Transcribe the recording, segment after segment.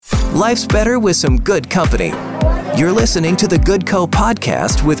Life's better with some good company. You're listening to the Good Co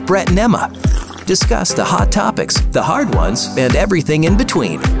podcast with Brett and Emma. Discuss the hot topics, the hard ones, and everything in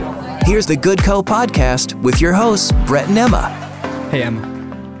between. Here's the Good Co podcast with your hosts, Brett and Emma. Hey,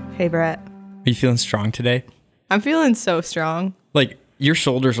 Emma. Hey, Brett. Are you feeling strong today? I'm feeling so strong. Like, your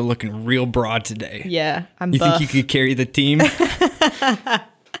shoulders are looking real broad today. Yeah, I'm You buff. think you could carry the team?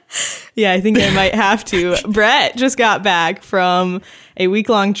 Yeah, I think I might have to. Brett just got back from a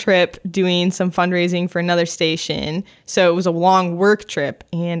week-long trip doing some fundraising for another station. So it was a long work trip,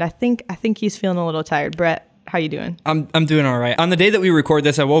 and I think he's feeling a little tired. Brett, how you doing? I'm doing all right. On the day that we record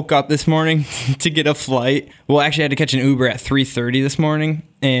this, I woke up this morning to get a flight. Well, actually, I had to catch an Uber at 3:30 this morning,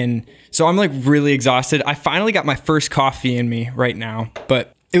 and so I'm like really exhausted. I finally got my first coffee in me right now,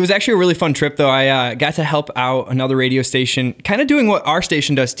 but it was actually a really fun trip, though. I got to help out another radio station, kind of doing what our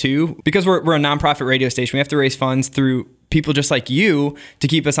station does, too. Because we're a nonprofit radio station, we have to raise funds through people just like you to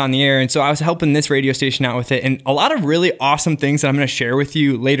keep us on the air. And so I was helping this radio station out with it. And a lot of really awesome things that I'm going to share with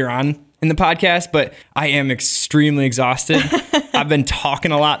you later on in the podcast. But I am extremely exhausted. I've been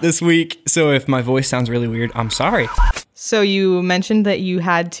talking a lot this week. So if my voice sounds really weird, I'm sorry. So you mentioned that you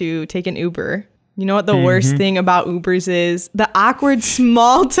had to take an Uber. You know what the worst thing about Ubers is? The awkward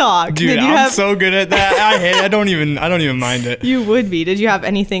small talk. Dude, I'm so good at that. I don't even mind it. You would be. Did you have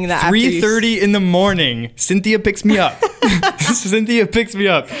anything that 3:30 in the morning, Cynthia picks me up. Cynthia picks me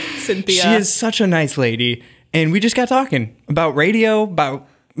up. Cynthia. She is such a nice lady. And we just got talking about radio, about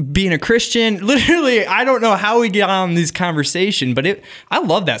being a Christian. Literally, I don't know how we get on this conversation, but I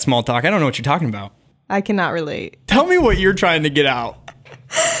love that small talk. I don't know what you're talking about. I cannot relate. Tell me what you're trying to get out.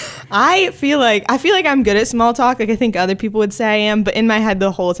 I feel like I'm good at small talk. Like I think other people would say I am, but in my head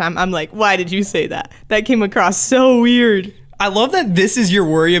the whole time I'm like, why did you say that? That came across so weird. I love that this is your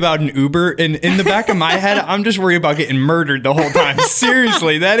worry about an Uber, and in the back of my head, I'm just worried about getting murdered the whole time.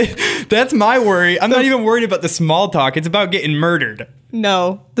 Seriously, that's my worry. I'm not even worried about the small talk. It's about getting murdered.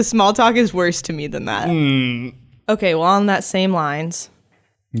 No, the small talk is worse to me than that. Okay, well, on that same lines,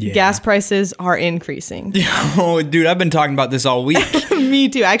 gas prices are increasing. Oh, dude, I've been talking about this all week. Me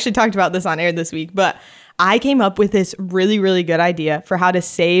too. I actually talked about this on air this week, but I came up with this really, really good idea for how to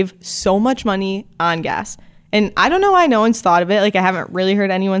save so much money on gas. And I don't know why no one's thought of it. Like I haven't really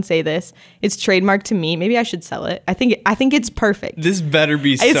heard anyone say this. It's trademarked to me. Maybe I should sell it. I think it's perfect. This better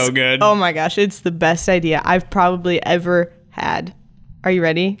be so good. Oh my gosh, it's the best idea I've probably ever had. Are you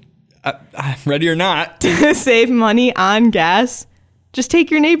ready? Ready or not. To save money on gas, just take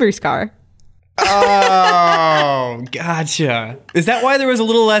your neighbor's car. Oh, gotcha. Is that why there was a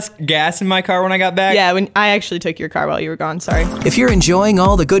little less gas in my car when I got back? Yeah, when I actually took your car while you were gone. Sorry. If you're enjoying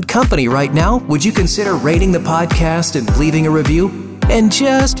all the good company right now, would you consider rating the podcast and leaving a review? And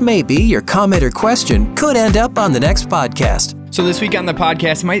just maybe your comment or question could end up on the next podcast. So this week on the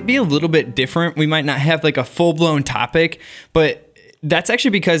podcast might be a little bit different. We might not have like a full-blown topic, but that's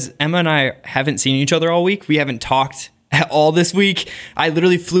actually because Emma and I haven't seen each other all week. We haven't talked at all this week. I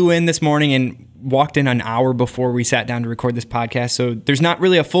literally flew in this morning and walked in an hour before we sat down to record this podcast. So there's not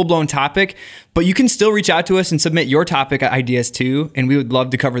really a full-blown topic, but you can still reach out to us and submit your topic ideas too. And we would love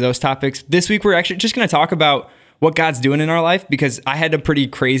to cover those topics. This week, we're actually just going to talk about what God's doing in our life, because I had a pretty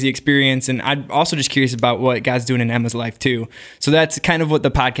crazy experience. And I'm also just curious about what God's doing in Emma's life too. So that's kind of what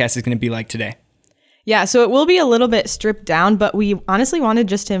the podcast is going to be like today. Yeah, so it will be a little bit stripped down, but we honestly wanted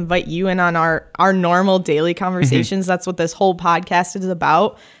just to invite you in on our normal daily conversations. That's what this whole podcast is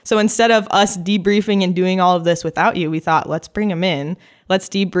about. So instead of us debriefing and doing all of this without you, we thought, let's bring him in. Let's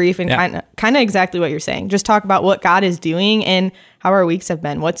debrief and kind of exactly what you're saying. Just talk about what God is doing and how our weeks have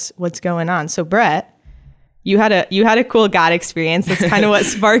been. What's going on? So Brett, you had a cool God experience. That's kind of what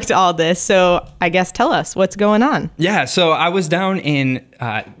sparked all this. So I guess tell us what's going on. Yeah, so I was down in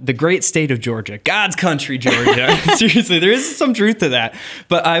the great state of Georgia, God's country, Georgia. Seriously, there is some truth to that.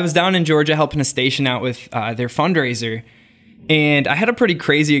 But I was down in Georgia helping a station out with their fundraiser. And I had a pretty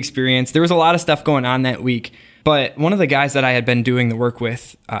crazy experience. There was a lot of stuff going on that week. But one of the guys that I had been doing the work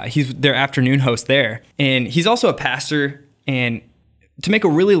with, he's their afternoon host there. And he's also a pastor. And to make a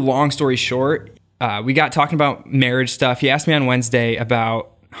really long story short, we got talking about marriage stuff. He asked me on Wednesday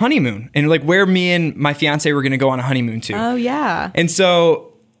about honeymoon and like where me and my fiance were going to go on a honeymoon to. Oh, yeah. And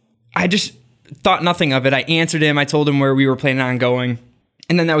so I just thought nothing of it. I answered him. I told him where we were planning on going.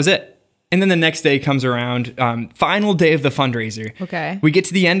 And then that was it. And then the next day comes around, final day of the fundraiser. Okay. We get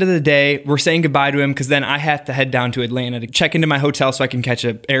to the end of the day. We're saying goodbye to him because then I have to head down to Atlanta to check into my hotel so I can catch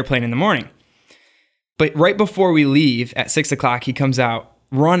an airplane in the morning. But right before we leave at 6 o'clock, he comes out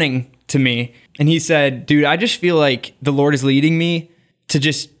running to me and he said, dude, I just feel like the Lord is leading me to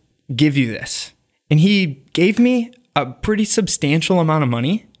just give you this. And he gave me a pretty substantial amount of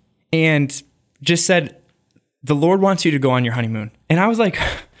money. and just said, the Lord wants you to go on your honeymoon. And I was like,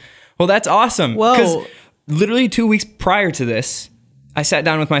 well, that's awesome. Whoa. Because literally 2 weeks prior to this, I sat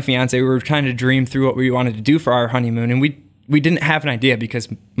down with my fiance. We were trying to dream through what we wanted to do for our honeymoon. And we didn't have an idea because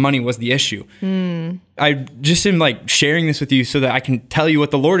money was the issue. I just am like sharing this with you so that I can tell you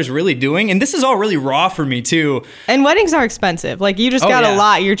what the Lord is really doing. And this is all really raw for me too. And weddings are expensive. Like you just got a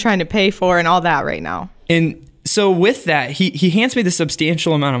lot you're trying to pay for and all that right now. And so with that, he hands me this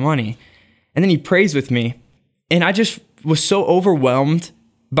substantial amount of money and then he prays with me. And I just was so overwhelmed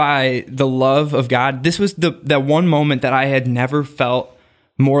by the love of God. This was that one moment that I had never felt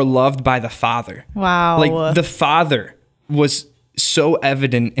more loved by the Father. Wow. Like the Father was so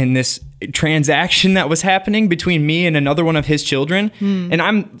evident in this transaction that was happening between me and another one of his children. And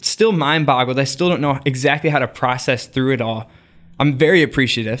I'm still mind boggled. I still don't know exactly how to process through it all. I'm very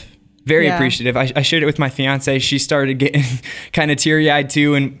appreciative. Very appreciative. I shared it with my fiance. She started getting kind of teary-eyed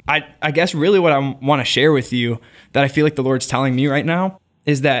too. And I guess really what I want to share with you that I feel like the Lord's telling me right now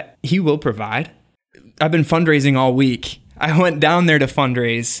is that he will provide. I've been fundraising all week. I went down there to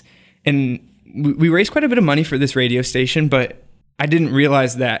fundraise and we raised quite a bit of money for this radio station, but I didn't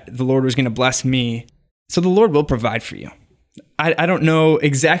realize that the Lord was going to bless me. So the Lord will provide for you. I don't know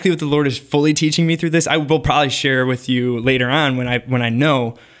exactly what the Lord is fully teaching me through this. I will probably share with you later on when I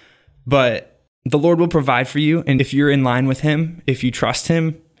know. But the Lord will provide for you. And if you're in line with him, if you trust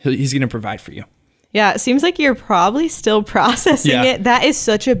him, he's going to provide for you. Yeah, it seems like you're probably still processing it. That is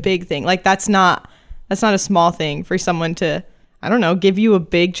such a big thing. Like that's not a small thing for someone to, I don't know, give you a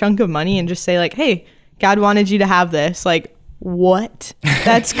big chunk of money and just say like, hey, God wanted you to have this. Like, what?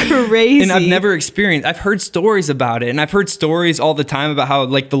 That's crazy. And I've never experienced, I've heard stories about it. And I've heard stories all the time about how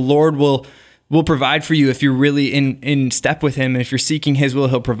like the Lord will provide for you if you're really in step with him. And if you're seeking his will,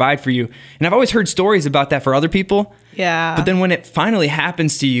 he'll provide for you. And I've always heard stories about that for other people. Yeah. But then when it finally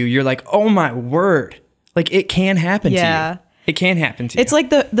happens to you, you're like, oh my word. Like it can happen to you. It can happen to you. It's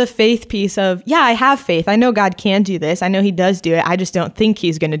like the faith piece of, yeah, I have faith. I know God can do this. I know he does do it. I just don't think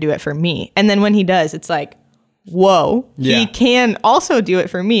he's going to do it for me. And then when he does, it's like, whoa, he can also do it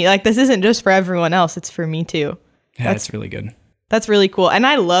for me. Like this isn't just for everyone else. It's for me too. Yeah, that's really good. That's really cool. And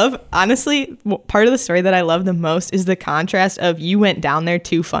I love, honestly, part of the story that I love the most is the contrast of you went down there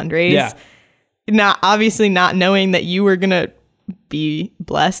to fundraise. Yeah. Obviously not knowing that you were going to be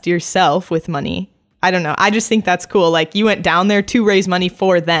blessed yourself with money. I don't know. I just think that's cool. Like you went down there to raise money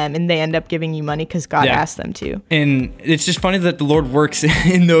for them and they end up giving you money because God asked them to. And it's just funny that the Lord works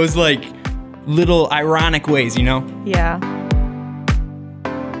in those like little ironic ways, you know? Yeah.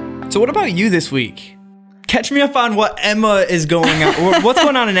 So what about you this week? Catch me up on what Emma is going on. What's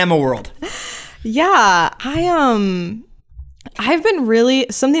going on in Emma world? Yeah, I've been really,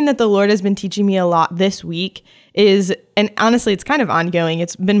 something that the Lord has been teaching me a lot this week is, and honestly, it's kind of ongoing.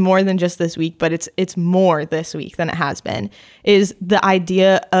 It's been more than just this week, but it's more this week than it has been, is the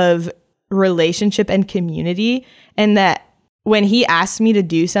idea of relationship and community. And that when he asks me to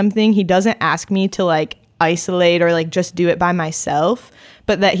do something, he doesn't ask me to like isolate or like just do it by myself,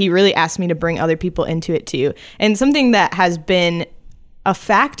 but that he really asked me to bring other people into it too. And something that has been a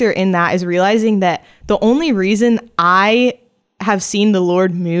factor in that is realizing that the only reason I have seen the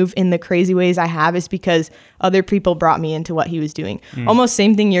Lord move in the crazy ways I have is because other people brought me into what he was doing. Almost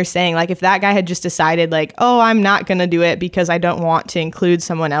same thing you're saying. Like if that guy had just decided like, oh, I'm not going to do it because I don't want to include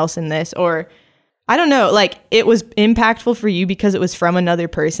someone else in this, or I don't know, like it was impactful for you because it was from another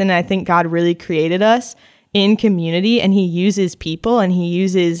person. And I think God really created us in community and he uses people and he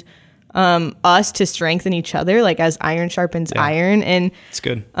uses us to strengthen each other, like as iron sharpens iron. And it's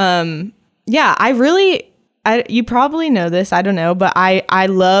good. You probably know this, I don't know, but I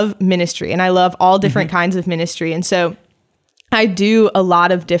love ministry and I love all different kinds of ministry. And so I do a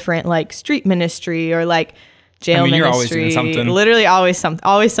lot of different like street ministry or like jail ministry. You're always doing something. Literally always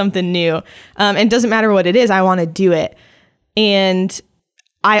something new. And it doesn't matter what it is, I want to do it. And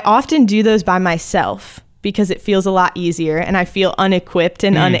I often do those by myself because it feels a lot easier and I feel unequipped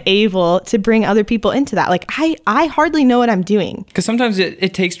and unable to bring other people into that. Like I hardly know what I'm doing. Because sometimes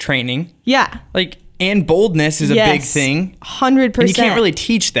it takes training. Yeah. Like, and boldness is a big thing. 100%. And you can't really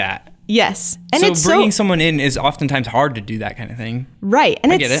teach that. Yes. And so it's bringing someone in is oftentimes hard to do that kind of thing. Right.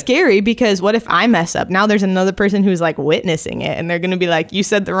 And it's scary because what if I mess up? Now there's another person who's like witnessing it and they're going to be like, you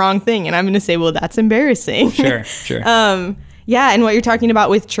said the wrong thing. And I'm going to say, well, that's embarrassing. Sure. Yeah, and what you're talking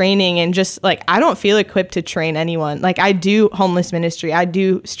about with training and just like, I don't feel equipped to train anyone. Like I do homeless ministry, I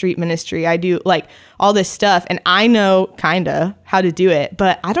do street ministry, I do like all this stuff and I know kind of how to do it,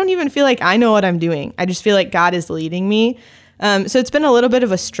 but I don't even feel like I know what I'm doing. I just feel like God is leading me. So it's been a little bit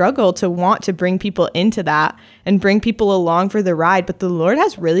of a struggle to want to bring people into that and bring people along for the ride. But the Lord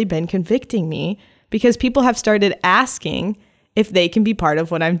has really been convicting me because people have started asking if they can be part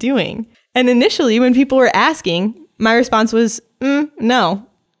of what I'm doing. And initially, when people were asking, my response was, no,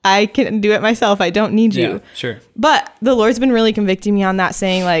 I can do it myself. I don't need you. Yeah, sure. But the Lord's been really convicting me on that,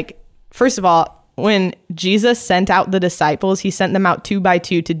 saying, like, first of all, when Jesus sent out the disciples, he sent them out 2 by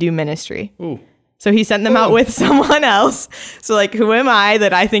 2 to do ministry. Ooh. So he sent them out with someone else. So like, who am I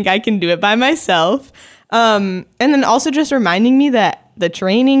that I think I can do it by myself? And then also just reminding me that the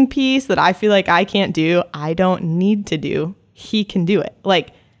training piece that I feel like I can't do, I don't need to do. He can do it.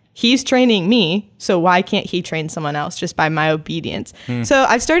 Like, he's training me, so why can't he train someone else just by my obedience? So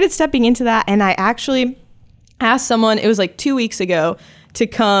I've started stepping into that, and I actually asked someone, it was like 2 weeks ago, to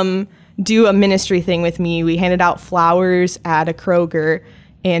come do a ministry thing with me. We handed out flowers at a Kroger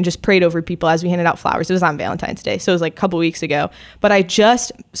and just prayed over people as we handed out flowers. It was on Valentine's Day, so it was like a couple weeks ago. But I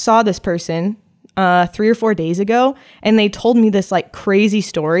just saw this person 3 or 4 days ago, and they told me this like crazy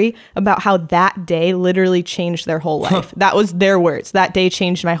story about how that day literally changed their whole life. That was their words. That day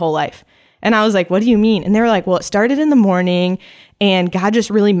changed my whole life. And I was like, what do you mean? And they were like, well, it started in the morning, and God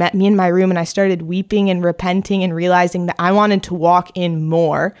just really met me in my room, and I started weeping and repenting and realizing that I wanted to walk in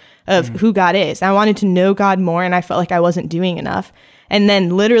more of who God is. I wanted to know God more, and I felt like I wasn't doing enough. And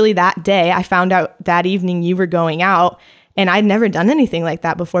then literally that day, I found out that evening you were going out, and I'd never done anything like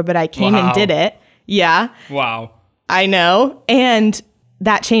that before, but I came and did it. Yeah. Wow. I know. And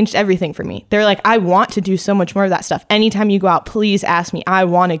that changed everything for me. They're like, I want to do so much more of that stuff. Anytime you go out, please ask me. I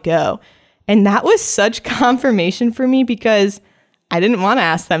want to go. And that was such confirmation for me because I didn't want to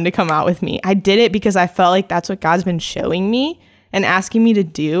ask them to come out with me. I did it because I felt like that's what God's been showing me and asking me to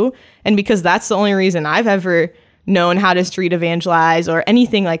do. And because that's the only reason I've ever known how to street evangelize or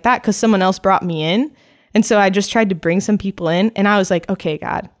anything like that, because someone else brought me in. And so I just tried to bring some people in, and I was like, okay,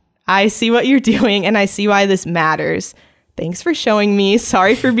 God, I see what you're doing, and I see why this matters. Thanks for showing me.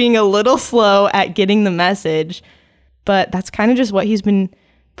 Sorry for being a little slow at getting the message, but that's kind of just what he's been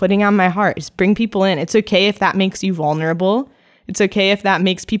putting on my heart, is bring people in. It's okay if that makes you vulnerable. It's okay if that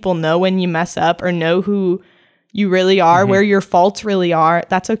makes people know when you mess up or know who you really are, where your faults really are.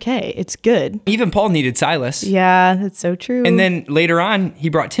 That's okay. It's good. Even Paul needed Silas. Yeah, that's so true. And then later on, he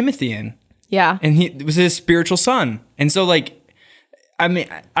brought Timothy in. Yeah. And he was his spiritual son. And so, like, I mean,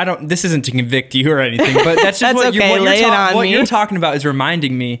 I don't, this isn't to convict you or anything, but that's just That's what, okay. what you're talking about is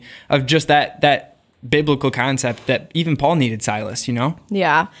reminding me of just that biblical concept that even Paul needed Silas, you know?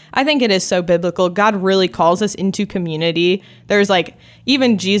 Yeah, I think it is so biblical. God really calls us into community. There's like,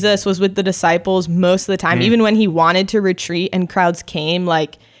 even Jesus was with the disciples most of the time, even when he wanted to retreat and crowds came,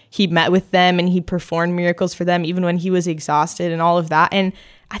 like he met with them and he performed miracles for them, even when he was exhausted and all of that. And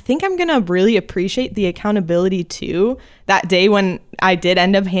I think I'm going to really appreciate the accountability too. That day when I did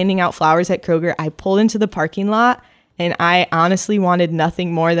end up handing out flowers at Kroger, I pulled into the parking lot and I honestly wanted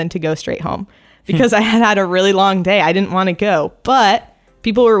nothing more than to go straight home because I had a really long day. I didn't want to go, but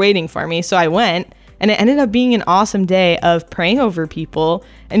people were waiting for me. So I went, and it ended up being an awesome day of praying over people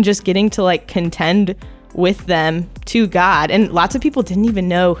and just getting to like contend with them to God. And lots of people didn't even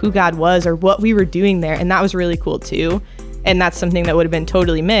know who God was or what we were doing there. And that was really cool too. And that's something that would have been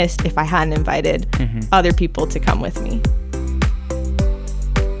totally missed if I hadn't invited other people to come with me.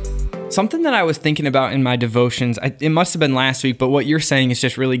 Something that I was thinking about in my devotions, it must have been last week, but what you're saying is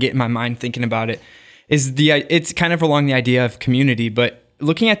just really getting my mind thinking about it, is it's kind of along the idea of community, but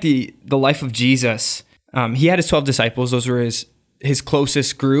looking at the life of Jesus, he had his 12 disciples. Those were his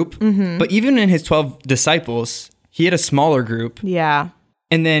closest group. But even in his 12 disciples, he had a smaller group. Yeah.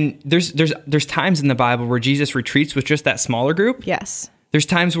 And then there's times in the Bible where Jesus retreats with just that smaller group. Yes. There's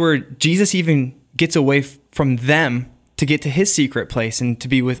times where Jesus even gets away from them to get to his secret place and to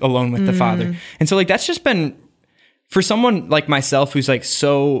be alone with the Father. And so like that's just been, for someone like myself who's like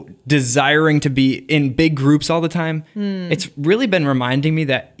so desiring to be in big groups all the time, it's really been reminding me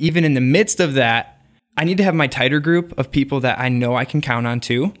that even in the midst of that, I need to have my tighter group of people that I know I can count on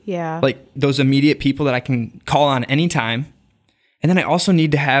too. Yeah. Like those immediate people that I can call on anytime. And then I also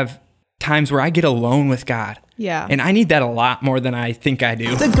need to have times where I get alone with God. Yeah. And I need that a lot more than I think I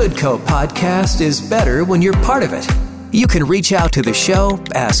do. The Good Co podcast is better when you're part of it. You can reach out to the show,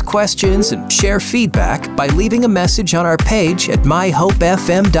 ask questions, and share feedback by leaving a message on our page at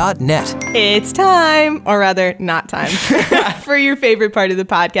myhopefm.net. It's time, or rather, not time, for your favorite part of the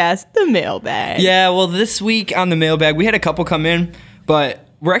podcast, the mailbag. Yeah, well, this week on the mailbag, we had a couple come in, but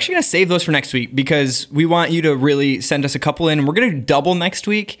we're actually going to save those for next week because we want you to really send us a couple in. And we're going to double next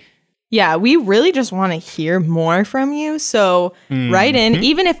week. Yeah, we really just want to hear more from you. So write in,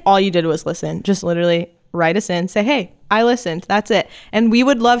 even if all you did was listen, just literally write us in, say, hey, I listened. That's it. And we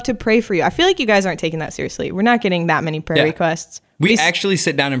would love to pray for you. I feel like you guys aren't taking that seriously. We're not getting that many prayer requests. We actually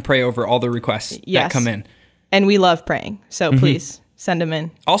sit down and pray over all the requests that come in. And we love praying. So please send them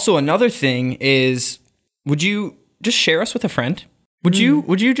in. Also, another thing is, would you just share us with a friend? Would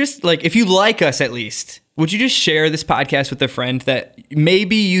you just, like, if you like us at least, would you just share this podcast with a friend that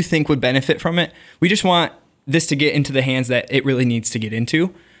maybe you think would benefit from it? We just want this to get into the hands that it really needs to get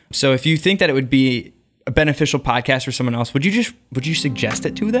into. So if you think that it would be a beneficial podcast for someone else, would you suggest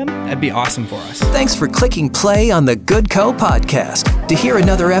it to them? That'd be awesome for us. Thanks for clicking play on the Good Co podcast. To hear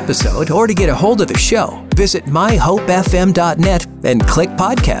another episode or to get a hold of the show, visit myhopefm.net and click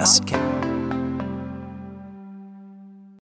podcasts.